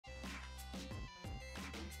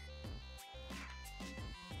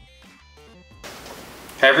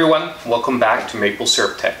Hey everyone, welcome back to Maple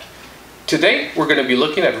Syrup Tech. Today we're going to be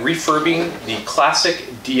looking at refurbing the classic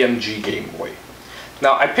DMG Game Boy.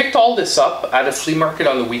 Now I picked all this up at a flea market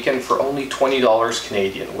on the weekend for only $20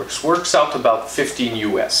 Canadian, which works out to about 15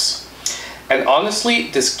 US. And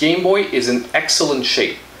honestly, this Game Boy is in excellent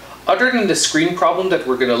shape. Other than the screen problem that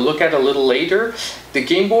we're going to look at a little later, the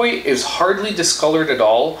Game Boy is hardly discolored at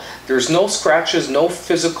all. There's no scratches, no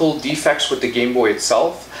physical defects with the Game Boy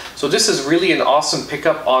itself. So this is really an awesome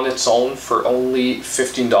pickup on its own for only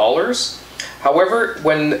 $15. However,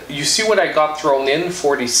 when you see what I got thrown in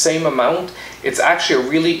for the same amount, it's actually a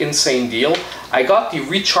really insane deal. I got the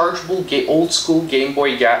rechargeable old school Game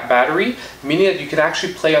Boy battery, meaning that you can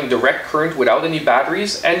actually play on direct current without any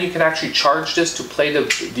batteries, and you can actually charge this to play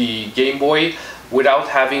the Game Boy without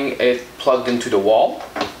having it plugged into the wall.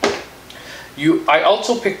 I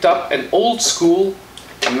also picked up an old school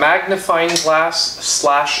magnifying glass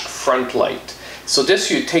 / front light. So this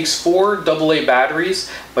takes 4 AA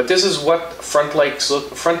batteries, but this is what front lights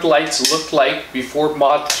looked like before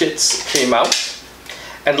mod kits came out.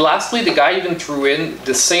 And lastly, the guy even threw in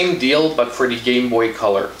the same deal but for the Game Boy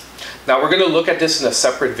Color. Now we're going to look at this in a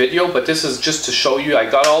separate video, but this is just to show you I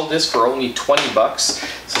got all this for only 20 bucks.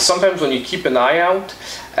 So sometimes when you keep an eye out,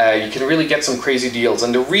 you can really get some crazy deals.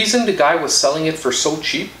 And the reason the guy was selling it for so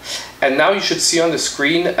cheap, and now you should see on the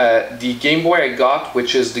screen the Game Boy I got,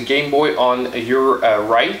 which is the Game Boy on your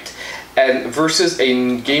right, and versus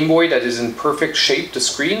a Game Boy that is in perfect shape, the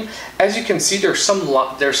screen. As you can see, there's some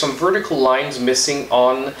vertical lines missing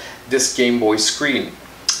on this Game Boy screen.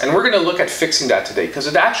 And we're going to look at fixing that today, because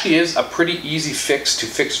it actually is a pretty easy fix to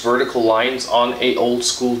fix vertical lines on a old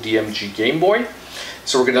school DMG Game Boy.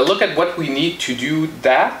 So we're going to look at what we need to do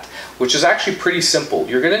that, which is actually pretty simple.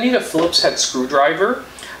 You're going to need a Phillips head screwdriver.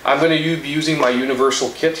 I'm going to be using my universal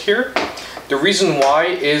kit here. The reason why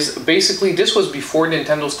is basically this was before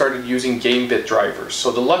Nintendo started using game bit drivers. So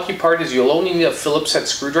the lucky part is you'll only need a Phillips head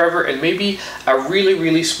screwdriver and maybe a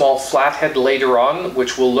really small flathead later on,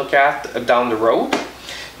 which we'll look at down the road.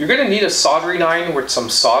 You're going to need a soldering iron with some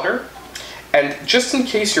solder. And just in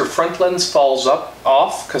case your front lens falls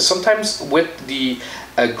off, because sometimes with the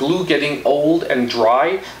glue getting old and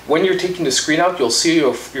dry, when you're taking the screen out, you'll see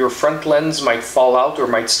your front lens might fall out or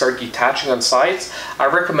might start detaching on sides. I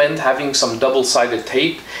recommend having some double-sided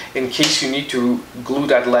tape in case you need to glue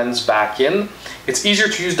that lens back in. It's easier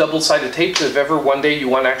to use double-sided tape if ever one day you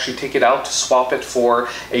want to actually take it out to swap it for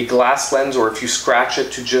a glass lens, or if you scratch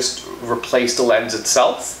it to just replace the lens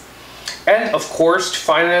itself. And of course, to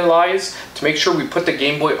finalize, to make sure we put the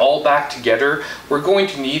Game Boy all back together, we're going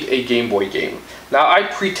to need a Game Boy game. Now I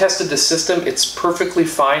pre-tested the system, it's perfectly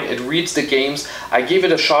fine, it reads the games. I gave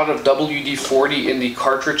it a shot of WD-40 in the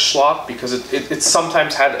cartridge slot because it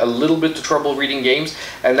sometimes had a little bit of trouble reading games,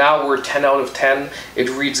 and now we're 10 out of 10. It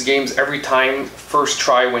reads games every time, first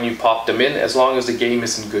try when you pop them in, as long as the game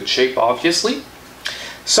is in good shape, obviously.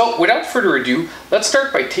 So without further ado, let's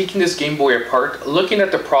start by taking this Game Boy apart, looking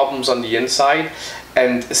at the problems on the inside,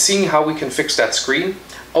 and seeing how we can fix that screen.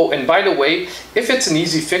 Oh, and by the way, if it's an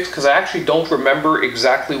easy fix, because I actually don't remember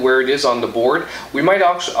exactly where it is on the board, we might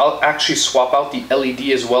actually swap out the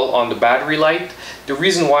LED as well on the battery light. The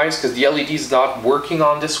reason why is because the LED is not working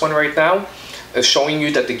on this one right now, showing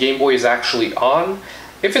you that the Game Boy is actually on.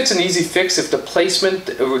 If it's an easy fix, if the placement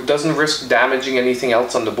doesn't risk damaging anything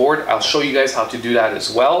else on the board, I'll show you guys how to do that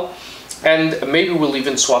as well. And maybe we'll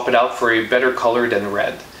even swap it out for a better color than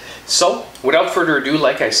red. So, without further ado,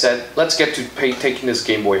 like I said, let's get to taking this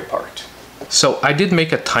Game Boy apart. So I did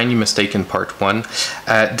make a tiny mistake in part 1.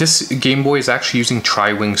 This Game Boy is actually using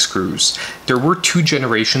tri-wing screws. There were 2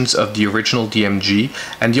 generations of the original DMG,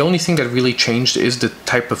 and the only thing that really changed is the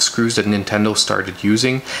type of screws that Nintendo started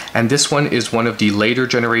using, and this one is one of the later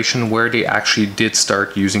generation where they actually did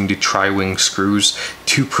start using the tri-wing screws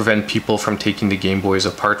to prevent people from taking the Game Boys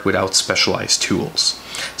apart without specialized tools.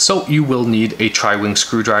 So you will need a tri-wing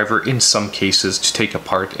screwdriver in some cases to take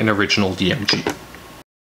apart an original DMG.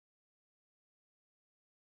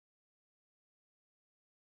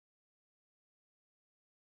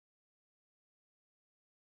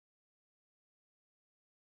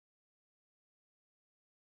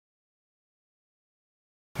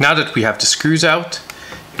 Now that we have the screws out,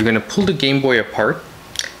 you're going to pull the Game Boy apart,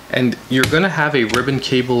 and you're going to have a ribbon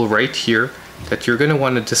cable right here that you're going to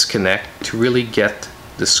want to disconnect to really get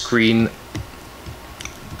the screen,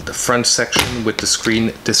 the front section with the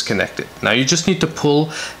screen disconnected. Now you just need to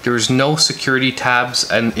pull. There's no security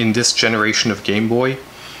tabs in this generation of Game Boy,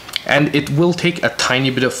 and it will take a tiny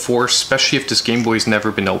bit of force, especially if this Game Boy has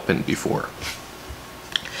never been opened before.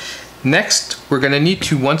 Next, we're going to need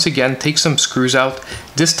to once again take some screws out.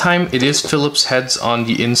 This time it is Phillips heads on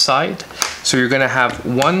the inside. So you're going to have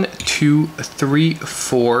 1, 2, 3,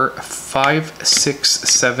 4, 5, 6,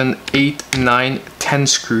 7, 8, 9, 10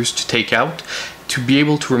 screws to take out to be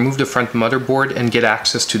able to remove the front motherboard and get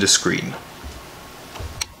access to the screen.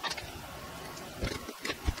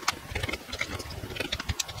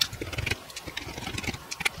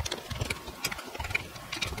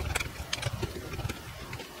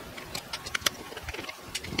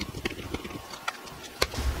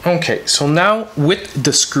 Okay, so now with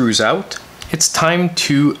the screws out, it's time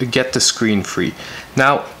to get the screen free.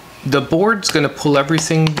 Now, the board's going to pull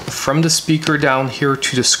everything from the speaker down here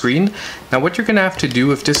to the screen. Now, what you're going to have to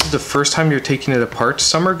do, if this is the first time you're taking it apart,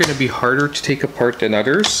 some are going to be harder to take apart than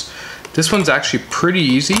others. This one's actually pretty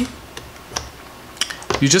easy.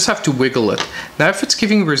 You just have to wiggle it. Now, if it's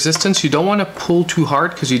giving resistance, you don't want to pull too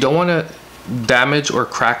hard because you don't want to damage or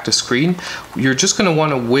crack the screen. You're just going to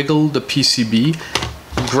want to wiggle the PCB.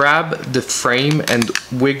 Grab the frame and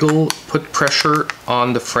wiggle, put pressure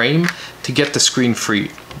on the frame to get the screen free.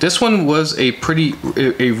 This one was a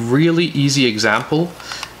really easy example,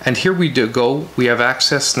 and here we go. We have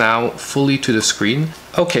access now fully to the screen.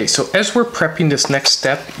 Okay, so as we're prepping this next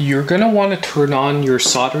step, you're gonna want to turn on your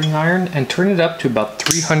soldering iron and turn it up to about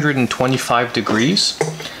 325 degrees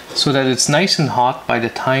so that it's nice and hot by the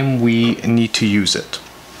time we need to use it.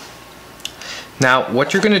 Now,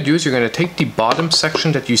 what you're going to do is you're going to take the bottom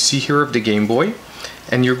section that you see here of the Game Boy,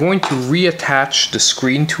 and you're going to reattach the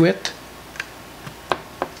screen to it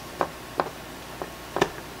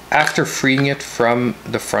after freeing it from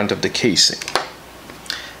the front of the casing.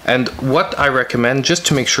 And what I recommend, just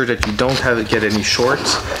to make sure that you don't get any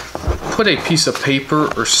shorts, put a piece of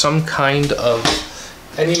paper or some kind of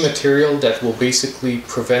any material that will basically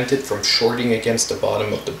prevent it from shorting against the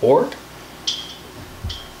bottom of the board.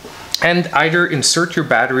 And either insert your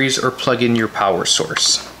batteries or plug in your power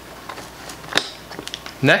source.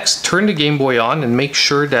 Next, turn the Game Boy on and make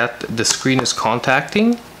sure that the screen is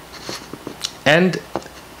contacting. And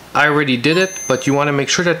I already did it, but you want to make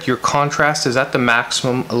sure that your contrast is at the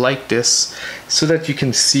maximum like this so that you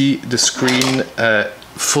can see the screen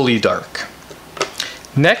fully dark.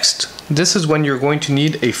 Next, this is when you're going to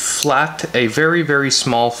need a very, very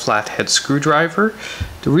small flathead screwdriver.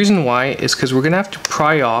 The reason why is because we're going to have to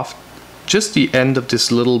pry off just the end of this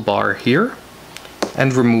little bar here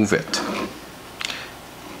and remove it.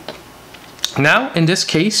 Now, in this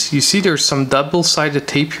case, you see there's some double-sided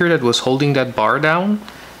tape here that was holding that bar down.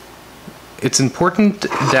 It's important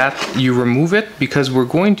that you remove it because we're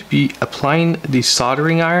going to be applying the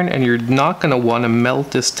soldering iron and you're not going to want to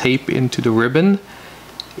melt this tape into the ribbon.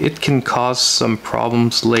 It can cause some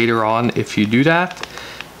problems later on if you do that.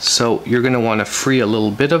 So you're going to want to free a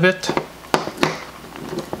little bit of it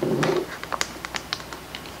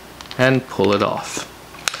and pull it off.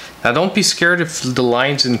 Now, don't be scared if the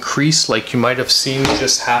lines increase like you might have seen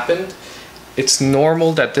just happened. It's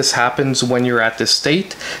normal that this happens when you're at this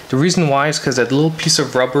state. The reason why is because that little piece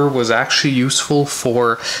of rubber was actually useful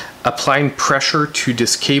for applying pressure to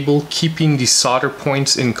this cable, keeping the solder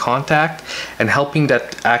points in contact and helping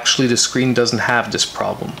that actually the screen doesn't have this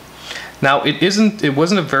problem. Now, it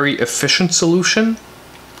wasn't a very efficient solution,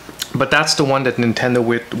 but that's the one that Nintendo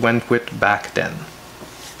went with back then.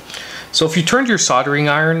 So if you turned your soldering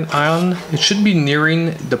iron on, it should be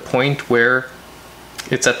nearing the point where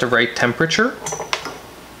it's at the right temperature.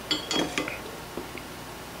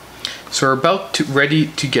 So we're ready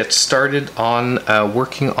to get started on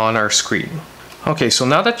working on our screen. Okay, so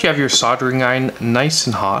now that you have your soldering iron nice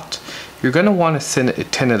and hot, you're going to want to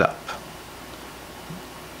tin it up.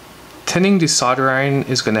 Tinning the solder iron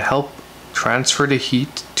is going to help transfer the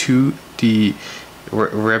heat to the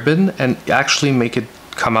ribbon and actually make it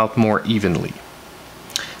come out more evenly.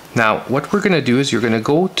 Now, what we're going to do is you're going to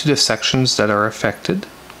go to the sections that are affected,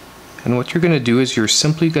 and what you're going to do is you're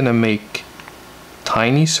simply going to make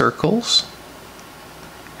tiny circles,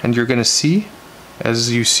 and you're going to see,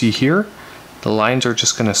 as you see here, the lines are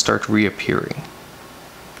just going to start reappearing.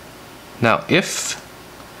 Now, if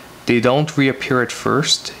they don't reappear at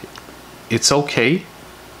first, it's okay,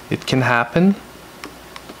 it can happen.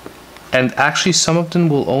 And actually some of them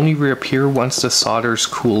will only reappear once the solder's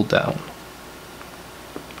cooled down.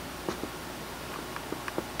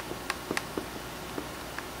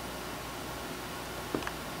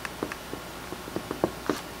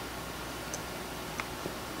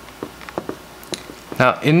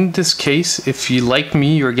 Now, in this case, if you, like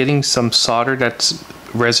me, you're getting some solder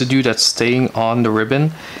residue that's staying on the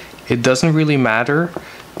ribbon, it doesn't really matter.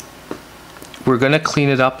 We're going to clean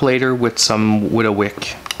it up later with a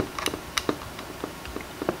wick.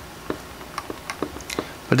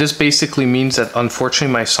 But this basically means that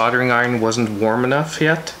unfortunately my soldering iron wasn't warm enough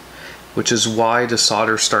yet, which is why the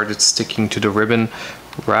solder started sticking to the ribbon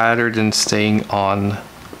rather than staying on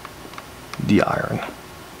the iron.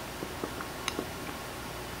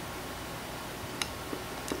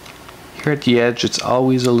 Here at the edge it's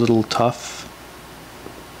always a little tough.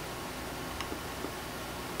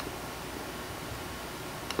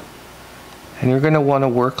 And you're going to want to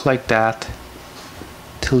work like that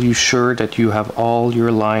till you're sure that you have all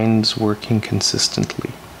your lines working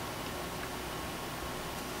consistently.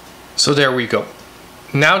 So there we go.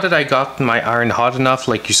 Now that I got my iron hot enough,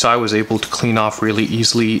 like you saw, I was able to clean off really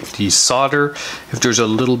easily the solder. If there's a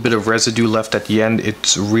little bit of residue left at the end,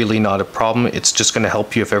 it's really not a problem. It's just going to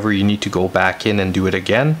help you if ever you need to go back in and do it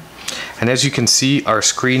again. And as you can see, our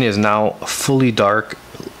screen is now fully dark,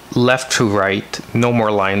 left to right, no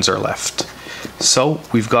more lines are left. So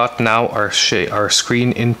we've got now our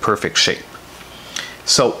screen in perfect shape.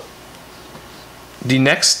 So the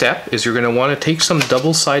next step is you're going to want to take some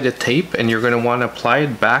double-sided tape and you're going to want to apply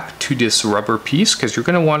it back to this rubber piece, because you're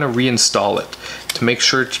going to want to reinstall it to make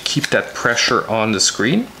sure to keep that pressure on the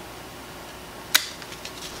screen.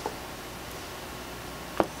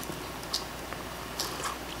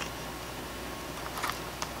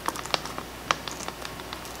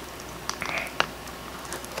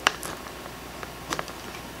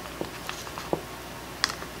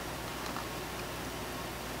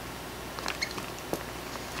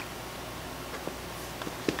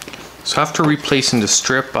 So after replacing the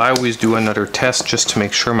strip, I always do another test just to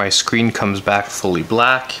make sure my screen comes back fully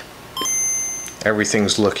black.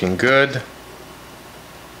 Everything's looking good.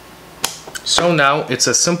 So now it's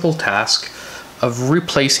a simple task of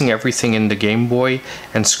replacing everything in the Game Boy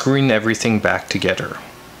and screwing everything back together.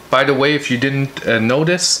 By the way, if you didn't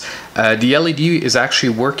notice, the LED is actually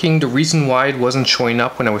working. The reason why it wasn't showing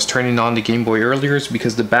up when I was turning on the Game Boy earlier is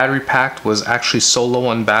because the battery pack was actually so low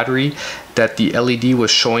on battery that the LED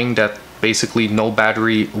was showing that basically no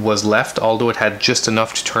battery was left, although it had just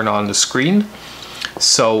enough to turn on the screen.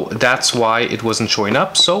 So that's why it wasn't showing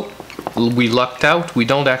up. So we lucked out. We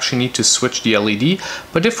don't actually need to switch the LED,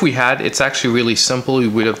 but if we had, it's actually really simple. We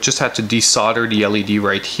would have just had to desolder the LED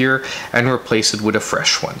right here and replace it with a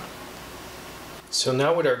fresh one. So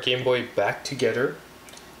now with our Game Boy back together,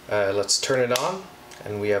 let's turn it on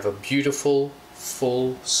and we have a beautiful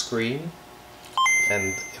full screen.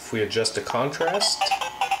 And if we adjust the contrast,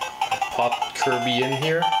 pop Kirby in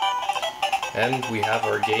here, and we have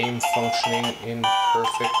our game functioning in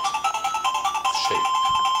perfect shape.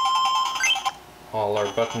 All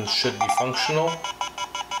our buttons should be functional.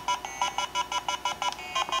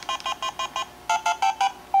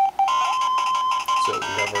 So we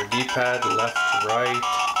have our D-pad, left, right,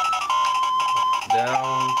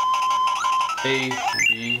 down, A,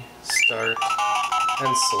 B, start,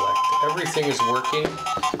 and select. Everything is working,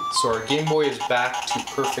 so our Game Boy is back to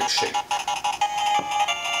perfect shape.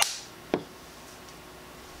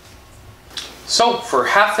 So for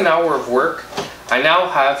half an hour of work, I now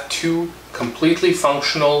have two completely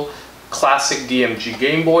functional classic DMG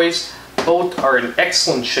Game Boys. Both are in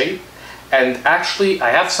excellent shape, and actually I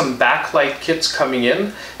have some backlight kits coming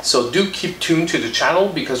in, so do keep tuned to the channel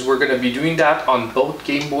because we're going to be doing that on both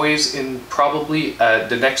Game Boys in probably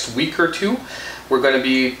the next week or two. We're going to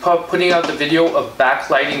be putting out the video of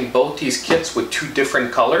backlighting both these kits with two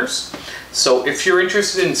different colors. So if you're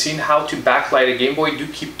interested in seeing how to backlight a Game Boy, do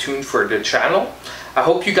keep tuned for the channel. I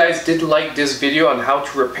hope you guys did like this video on how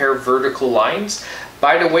to repair vertical lines.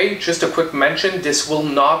 By the way, just a quick mention, this will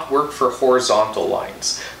not work for horizontal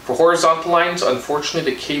lines. For horizontal lines,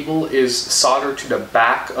 unfortunately, the cable is soldered to the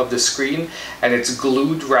back of the screen and it's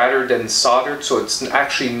glued rather than soldered, so it's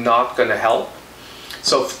actually not going to help.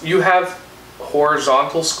 So if you have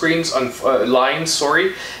horizontal screens,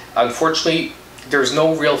 unfortunately, there's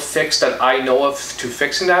no real fix that I know of to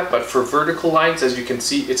fixing that, but for vertical lines, as you can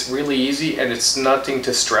see, it's really easy and it's nothing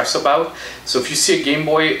to stress about. So if you see a Game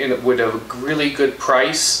Boy with a really good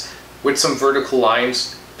price with some vertical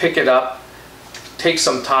lines, pick it up, take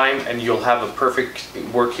some time, and you'll have a perfect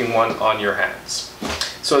working one on your hands.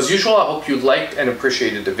 So as usual, I hope you liked and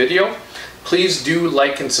appreciated the video. Please do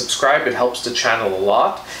like and subscribe, it helps the channel a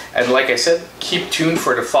lot. And like I said, keep tuned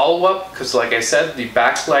for the follow-up, because like I said, the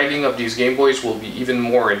backlighting of these Game Boys will be even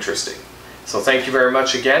more interesting. So thank you very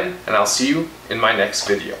much again, and I'll see you in my next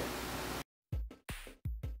video.